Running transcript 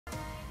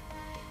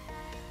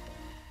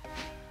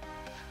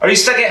Are you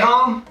stuck at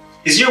home?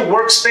 Is your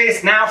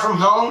workspace now from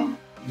home?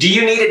 Do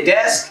you need a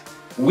desk?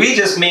 We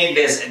just made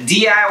this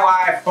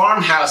DIY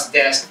farmhouse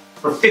desk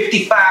for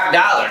 $55.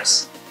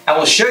 I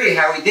will show you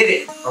how we did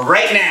it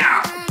right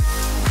now.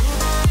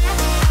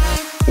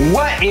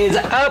 What is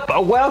up?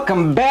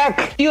 Welcome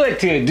back. You like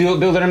to do it,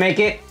 build it, or make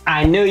it?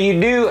 I know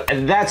you do.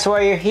 That's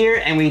why you're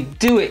here, and we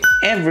do it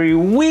every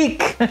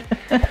week.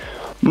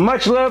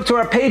 Much love to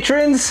our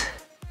patrons.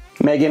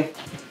 Megan.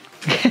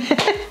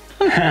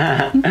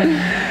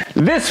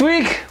 This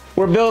week,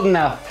 we're building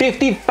a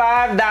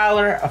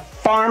 $55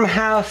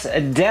 farmhouse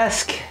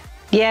desk.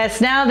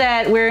 Yes, now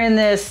that we're in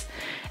this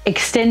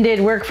extended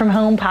work from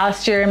home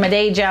posture in my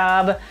day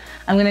job,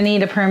 I'm gonna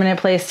need a permanent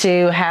place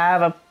to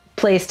have a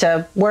place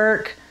to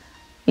work,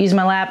 use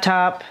my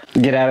laptop.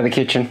 Get out of the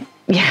kitchen.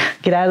 Yeah,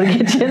 get out of the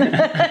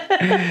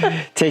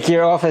kitchen. Take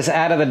your office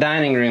out of the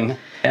dining room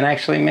and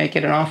actually make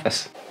it an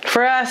office.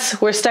 For us,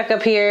 we're stuck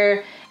up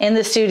here in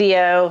the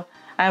studio.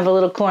 I have a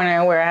little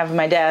corner where I have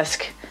my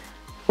desk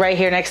right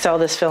here next to all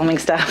this filming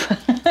stuff.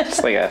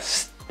 It's like a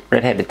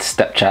redheaded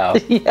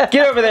stepchild. Yeah.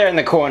 Get over there in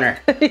the corner.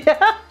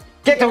 Yeah.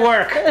 Get to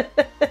work.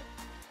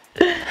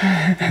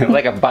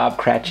 Like a Bob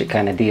Cratchit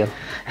kind of deal.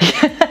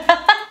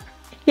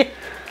 Yeah.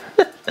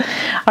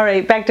 All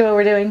right, back to what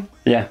we're doing.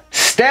 Yeah.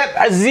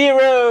 Step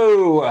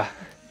 0.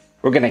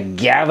 We're gonna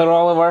gather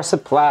all of our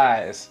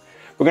supplies.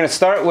 We're gonna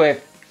start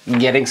with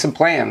getting some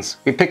plans.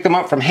 We picked them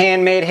up from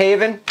Handmade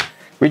Haven.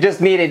 We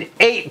just needed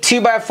 8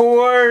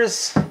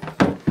 2x4s,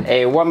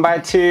 a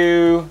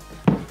 1x2,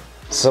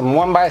 some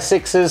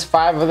 1x6s,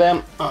 5 of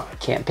them. Oh, I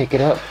can't pick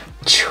it up.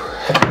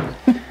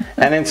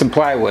 And then some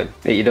plywood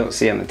that you don't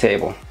see on the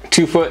table.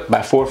 2 foot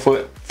by 4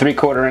 foot,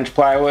 3/4 inch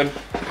plywood.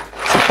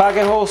 Some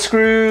pocket hole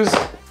screws,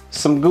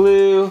 some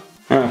glue,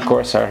 and of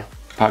course our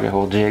pocket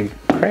hole jig.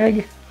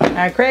 Craig.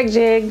 Our Craig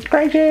jig.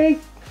 Craig jig.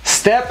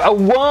 Step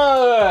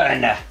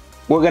 1.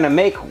 We're gonna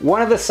make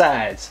one of the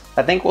sides.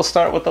 I think we'll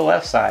start with the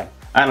left side.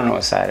 I don't know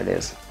what side it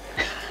is.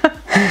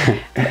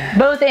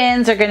 Both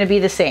ends are gonna be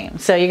the same.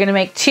 So you're gonna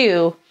make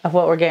 2 of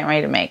what we're getting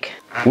ready to make.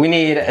 We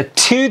need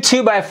 2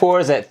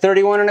 2x4s at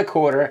 31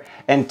 1/4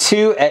 and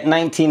 2 at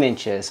 19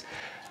 inches.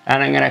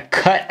 And I'm gonna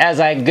cut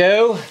as I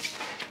go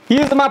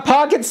using my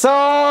pocket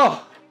saw.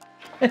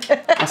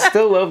 I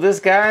still love this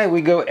guy.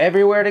 We go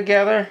everywhere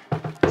together.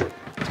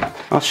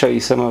 I'll show you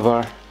some of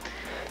our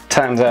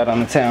times out on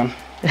the town.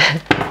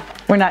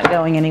 We're not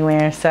going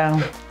anywhere, so.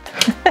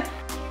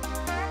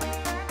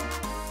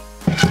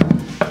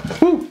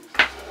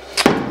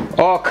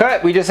 All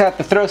cut, we just have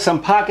to throw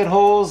some pocket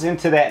holes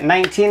into that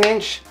 19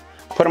 inch,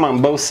 put them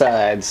on both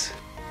sides.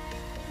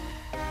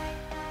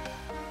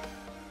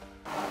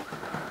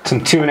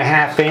 Some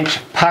 2.5 inch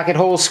pocket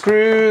hole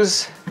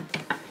screws.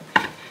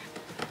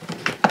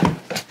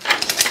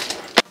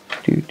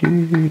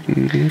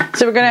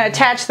 So we're gonna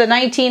attach the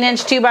 19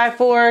 inch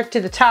 2x4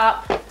 to the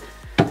top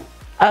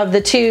of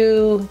the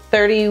 2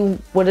 30,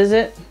 what is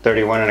it?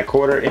 31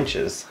 1/4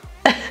 inches.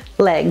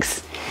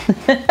 Legs.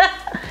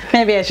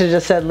 Maybe I should have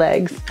just said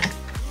legs.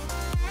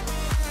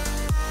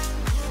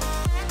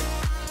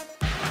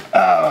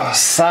 Oh,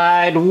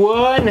 side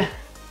 1.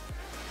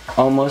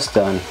 Almost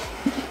done.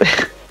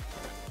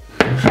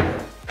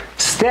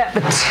 Step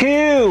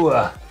 2.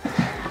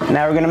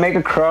 Now we're gonna make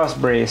a cross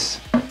brace.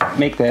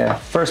 Make the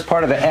first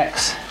part of the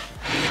X.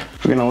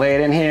 We're gonna lay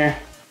it in here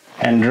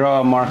and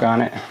draw a mark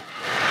on it.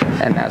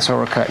 And that's where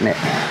we're cutting it.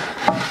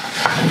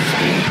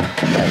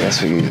 I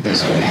guess we can do it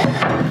this way.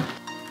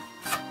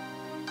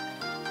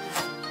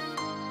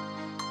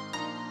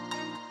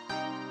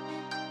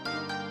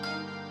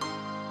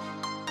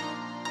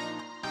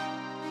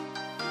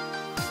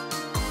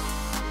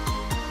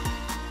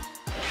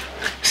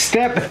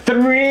 Step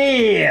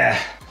 3.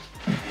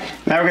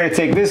 Now we're gonna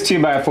take this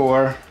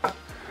 2x4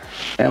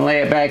 and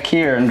lay it back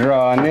here and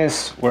draw on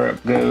this where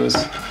it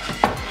goes.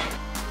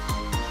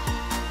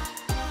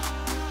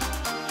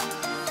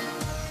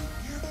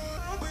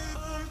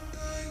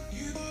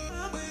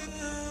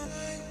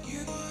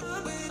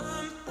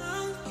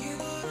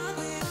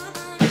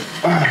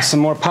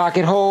 Some more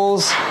pocket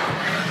holes.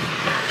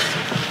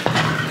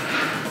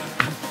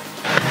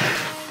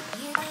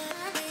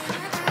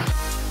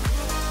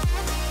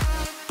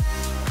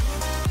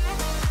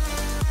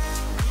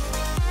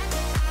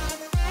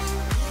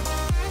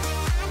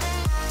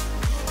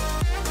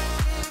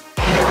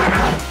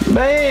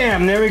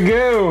 Bam, there we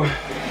go.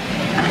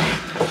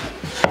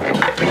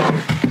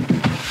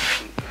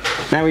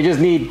 Now we just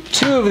need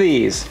 2 of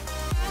these.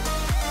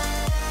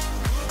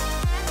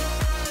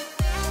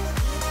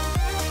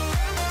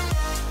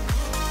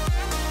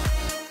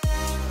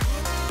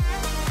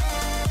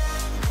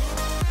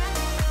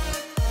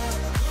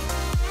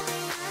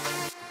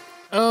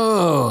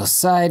 Oh,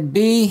 side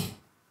B.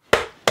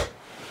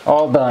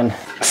 All done.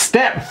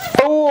 Step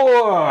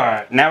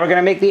 4. Now we're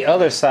gonna make the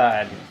other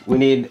side. We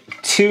need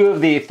 2 of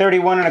the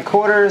 31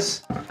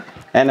 1/4s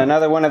and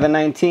another one of the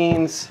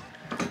 19s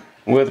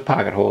with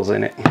pocket holes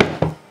in it.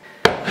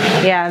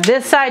 Yeah,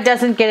 this side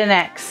doesn't get an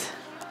X.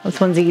 This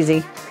one's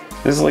easy.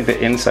 This is like the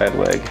inside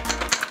leg.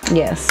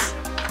 Yes.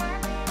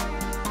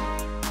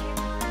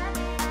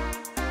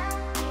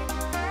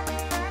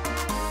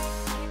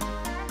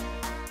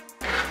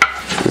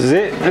 This is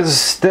it. This is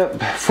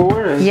step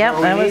 4.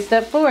 Yep, that was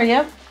step 4,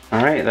 yep.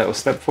 All right, that was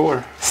step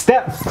 4.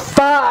 Step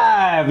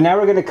 5. Now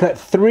we're gonna cut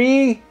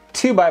 3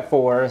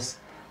 2x4s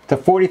to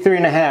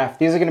 43.5.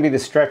 These are gonna be the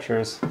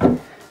stretchers. And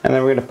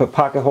then we're gonna put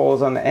pocket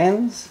holes on the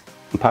ends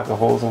and pocket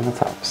holes on the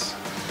tops.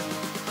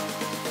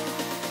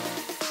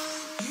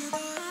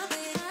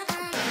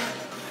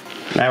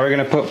 Now we're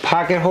gonna put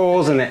pocket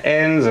holes in the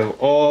ends of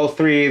all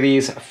 3 of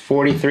these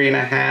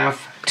 43.5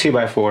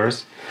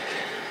 2x4s.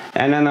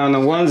 And then on the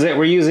ones that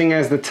we're using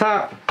as the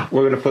top,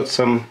 we're gonna put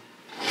some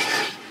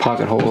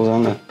pocket holes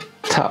on the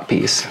top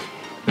piece.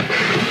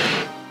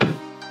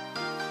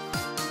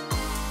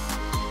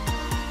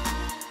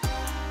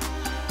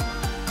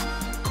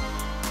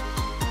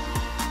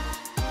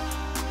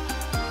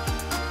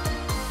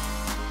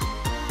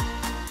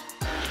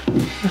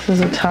 This is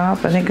a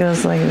top and it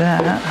goes like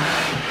that.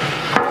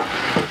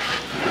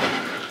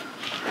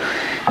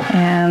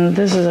 And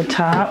this is a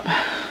top.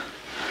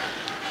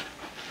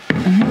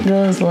 And it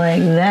goes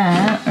like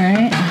that,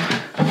 right?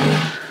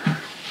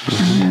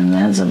 And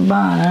that's a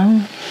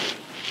bottom.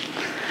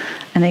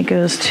 And it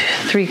goes 2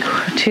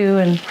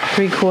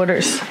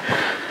 3/4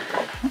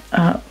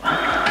 up.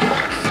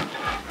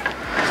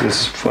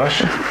 This is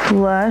flush?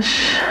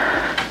 Flush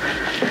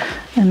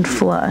and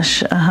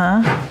flush,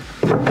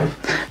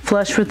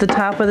 Flush with the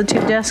top of the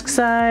 2 desk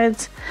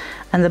sides,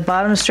 and the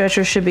bottom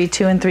stretcher should be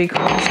 2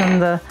 3/4 from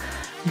the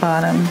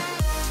bottom.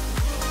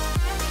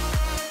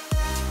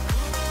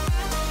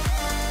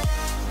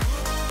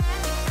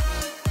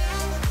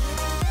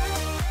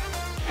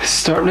 It's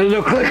starting to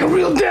look like a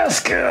real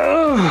desk.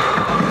 Oh.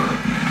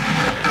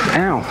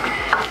 Ow.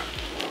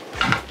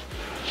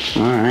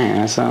 All right,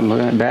 that's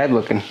not bad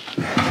looking.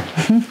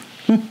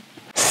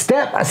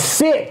 Step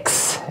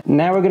 6.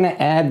 Now we're gonna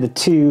add the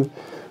 2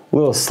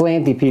 little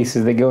slanty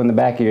pieces that go in the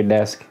back of your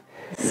desk.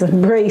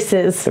 Some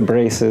braces. The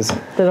braces.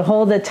 That'll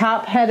hold the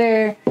top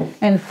header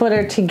and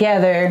footer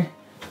together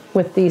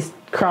with these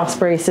cross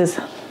braces.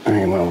 All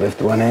right, I'm gonna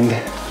lift one end.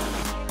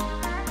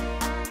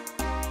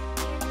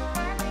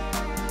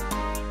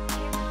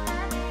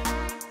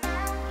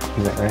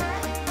 Is that right?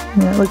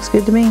 That looks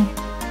good to me.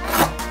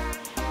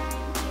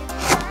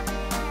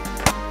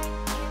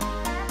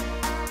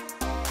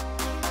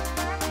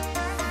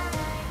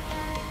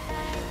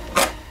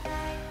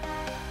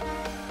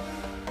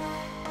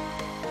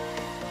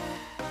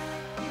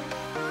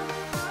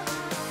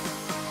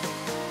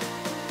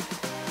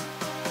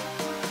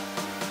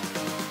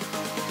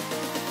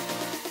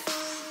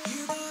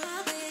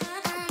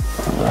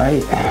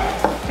 Right.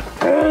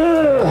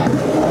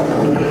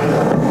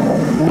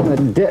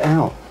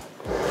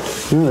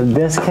 Now the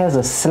desk has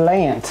a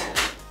slant.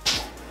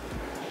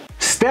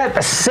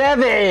 Step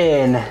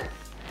 7.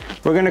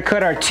 We're gonna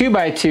cut our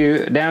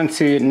 2x2 down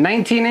to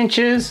 19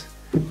 inches,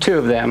 2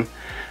 of them.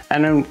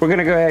 And then we're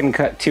gonna go ahead and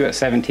cut 2 at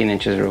 17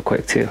 inches real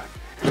quick too.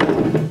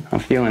 I'm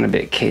feeling a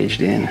bit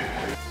caged in.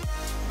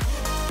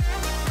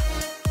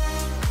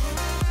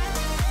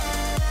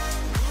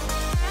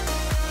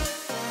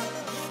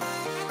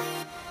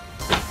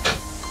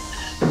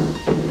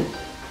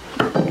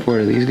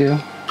 Where do these go?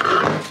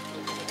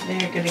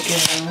 They're gonna go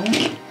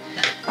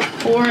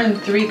 4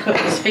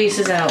 3/4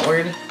 faces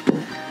outward,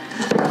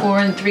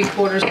 4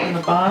 3/4 from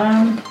the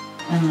bottom,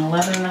 and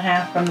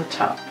 11.5 from the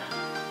top.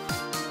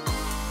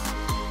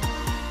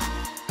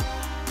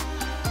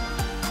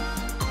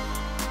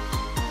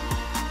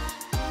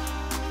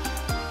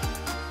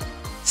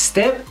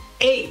 Step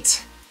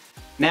 8.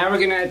 Now we're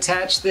gonna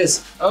attach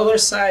this other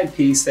side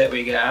piece that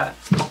we got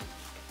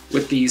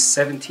with these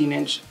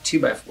 17-inch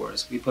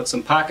 2x4s. We put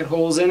some pocket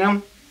holes in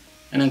them,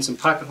 and then some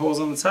pocket holes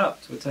on the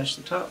top to attach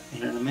the top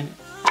here in a minute.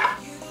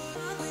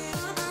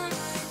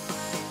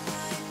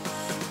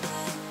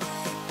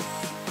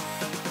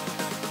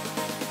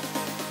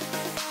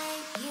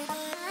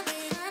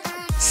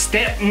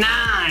 Step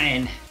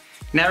 9.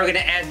 Now we're gonna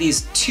add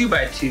these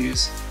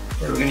 2x2s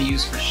that we're gonna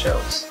use for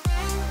shelves.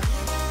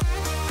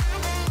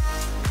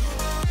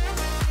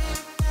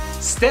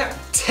 Step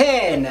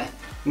 10.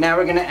 Now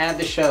we're gonna add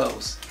the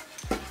shelves.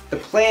 The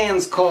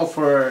plans call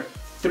for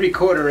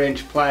 3/4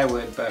 inch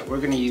plywood, but we're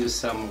gonna use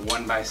some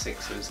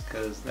 1x6s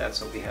because that's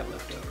what we have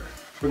left over.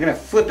 We're gonna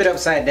flip it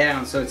upside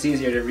down so it's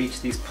easier to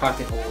reach these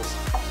pocket holes.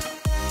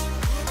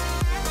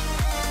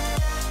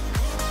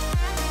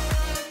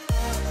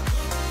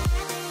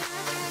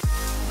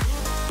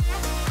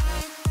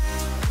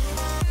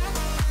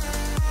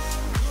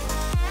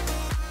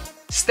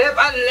 Step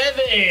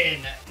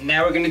 11.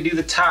 Now we're gonna do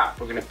the top.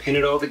 We're gonna pin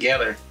it all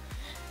together.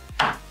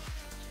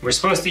 We're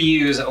supposed to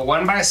use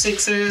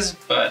 1x6s,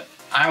 but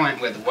I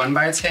went with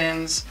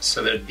 1x10s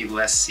so there'd be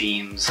less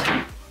seams.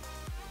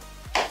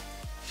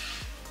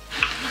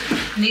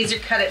 And these are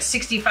cut at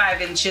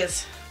 65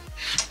 inches.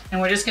 And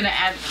we're just gonna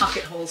add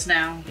pocket holes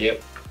now.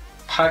 Yep.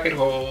 Pocket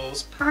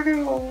holes,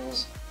 pocket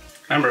holes.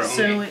 Remember,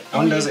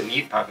 one doesn't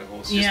need pocket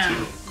holes, just yeah,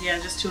 2. Yeah,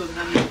 just 2 of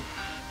them.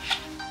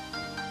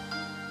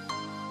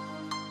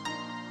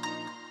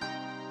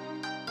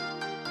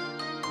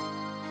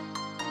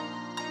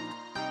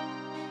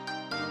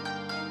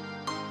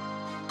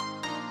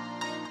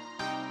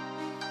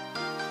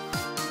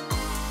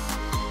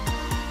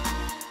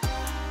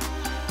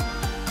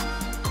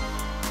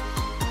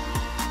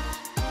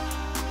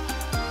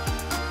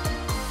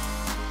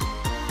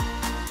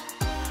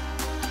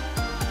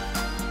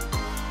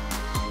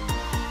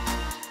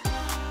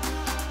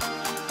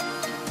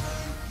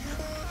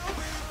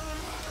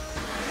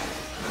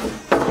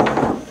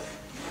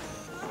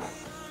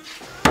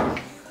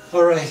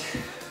 All right,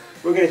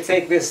 we're gonna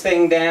take this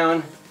thing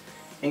down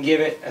and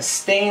give it a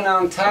stain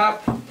on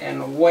top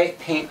and white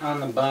paint on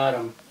the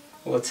bottom.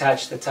 We'll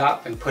attach the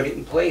top and put it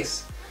in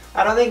place.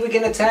 I don't think we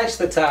can attach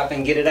the top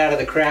and get it out of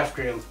the craft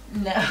room.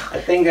 No.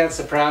 I think that's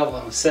the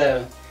problem.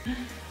 So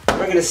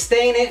we're gonna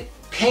stain it,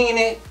 paint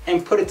it,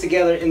 and put it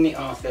together in the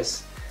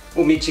office.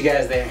 We'll meet you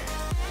guys there.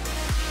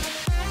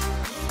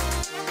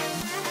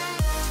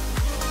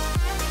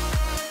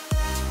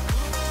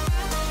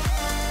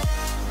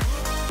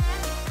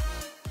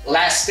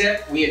 Last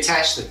step, we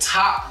attach the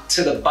top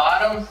to the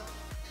bottom.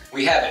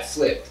 We have it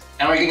flipped.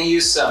 And we're gonna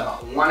use some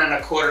 1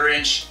 1/4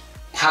 inch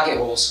pocket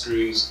hole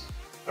screws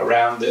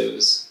around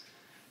those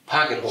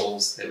pocket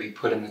holes that we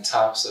put in the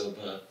tops of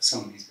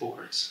some of these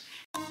boards.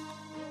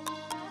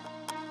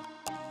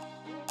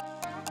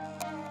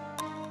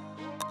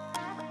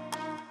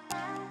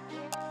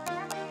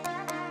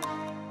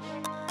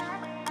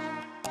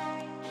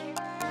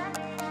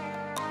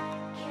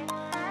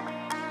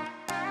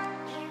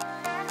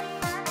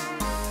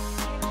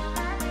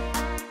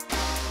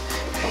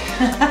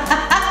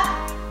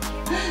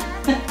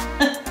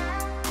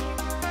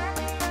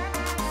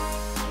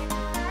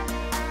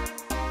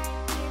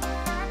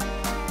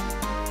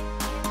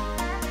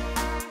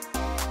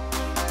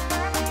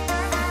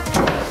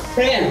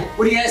 Man,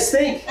 what do you guys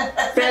think?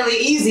 Fairly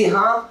easy,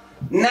 huh?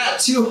 Not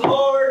too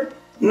hard,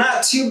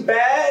 not too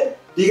bad.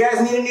 Do you guys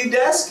need a new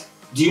desk?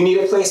 Do you need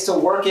a place to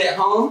work at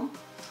home?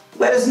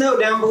 Let us know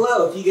down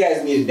below if you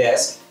guys need a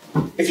desk,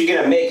 if you're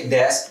gonna make a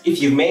desk,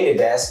 if you've made a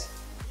desk,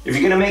 if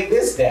you're gonna make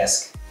this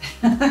desk.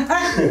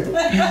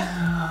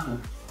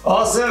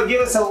 Also,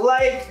 give us a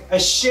like, a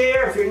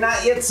share. If you're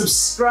not yet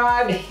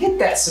subscribed, hit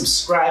that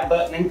subscribe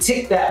button and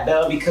tick that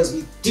bell because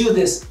we do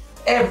this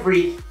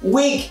every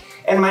week.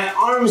 And my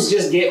arms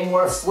just get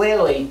more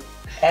flaily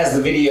as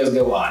the videos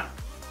go on.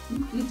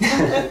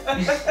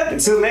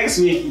 Until next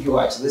week, you can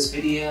watch this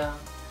video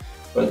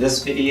or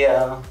this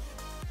video.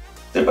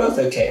 They're both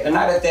okay. They're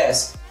not a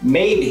desk.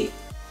 Maybe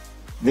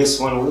this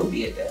one will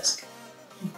be a desk.